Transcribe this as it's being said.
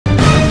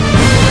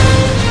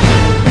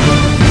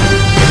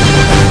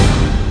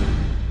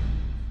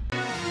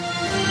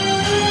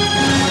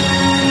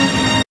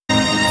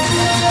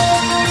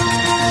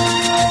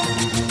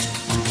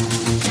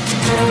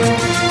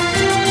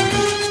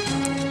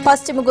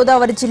పశ్చిమ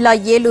గోదావరి జిల్లా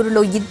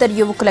ఏలూరులో ఇద్దరు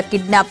యువకుల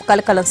కిడ్నాప్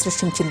కలకలం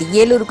సృష్టించింది.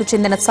 ఏలూరుకు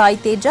చెందిన సాయి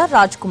తేజ,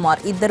 రాజ్ కుమార్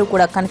ఇద్దరు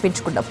కూడా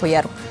కనిపించకుండా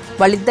పోయారు.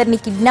 వాళ్ళిద్దరిని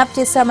కిడ్నాప్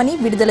చేశామని,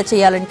 విడుదల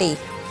చేయాలంటే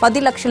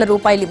 10 లక్షల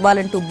రూపాయలు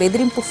ఇవ్వాలంటూ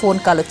బెదిరింపు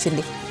ఫోన్ కాల్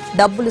వచ్చింది.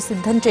 డబ్బులు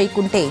సిద్ధం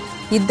చేయకుంటే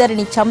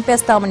ఇద్దరిని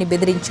చంపేస్తామని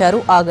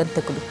బెదిరించారు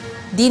ఆగంతకులు.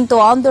 దీంతో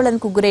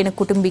ఆందోళనకు గురైన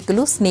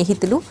కుటుంబీకులు,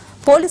 స్నేహితులు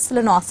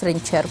పోలీసులను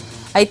ఆశ్రయించారు.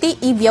 అయితే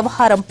ఈ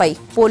వ్యవహారంపై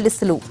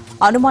పోలీసులు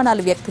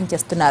అనుమానాలు వ్యక్తం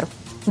చేస్తున్నారు.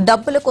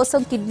 డబ్బుల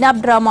కోసం కిడ్నాప్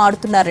డ్రామా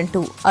ఆడుతున్నారంటూ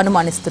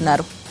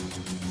అనుమానిస్తున్నారు.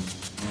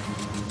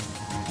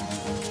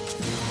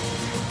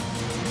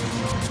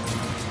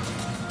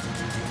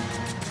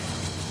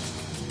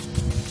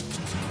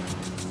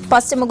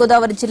 పశ్చిమ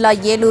గోదావరి జిల్లా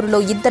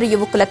ఏలూరులో ఇద్దరు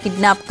యువకుల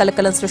కిడ్నాప్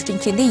కలకలం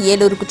సృష్టించింది.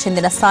 ఏలూరుకు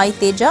చెందిన సాయి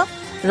తేజ,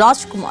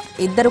 రాజ్ కుమార్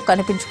ఇద్దరు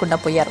కనిపించకుండా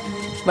పోయారు.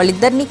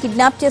 వాళ్ళిద్దరినీ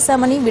కిడ్నాప్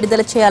చేశామని,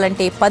 విడుదల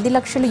చేయాలంటే 10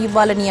 లక్షలు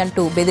ఇవ్వాలని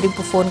అంటూ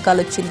బెదిరింపు ఫోన్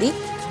కాల్ వచ్చింది.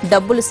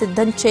 డబ్బులు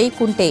సిద్ధం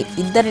చేయకుంటే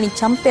ఇద్దరిని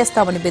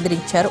చంపేస్తామని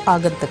బెదిరించారు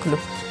ఆగంతకులు.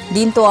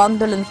 దీంతో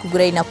ఆందోళనకు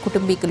గురైన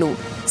కుటుంబీకులు,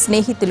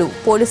 స్నేహితులు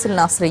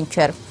పోలీసులను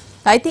ఆశ్రయించారు.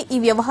 అయితే ఈ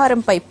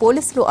వ్యవహారంపై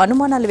పోలీసులు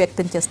అనుమానాలు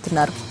వ్యక్తం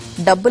చేస్తున్నారు.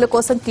 డబ్బుల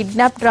కోసం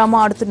కిడ్నాప్ డ్రామా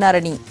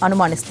ఆడుతున్నారని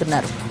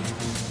అనుమానిస్తున్నారు.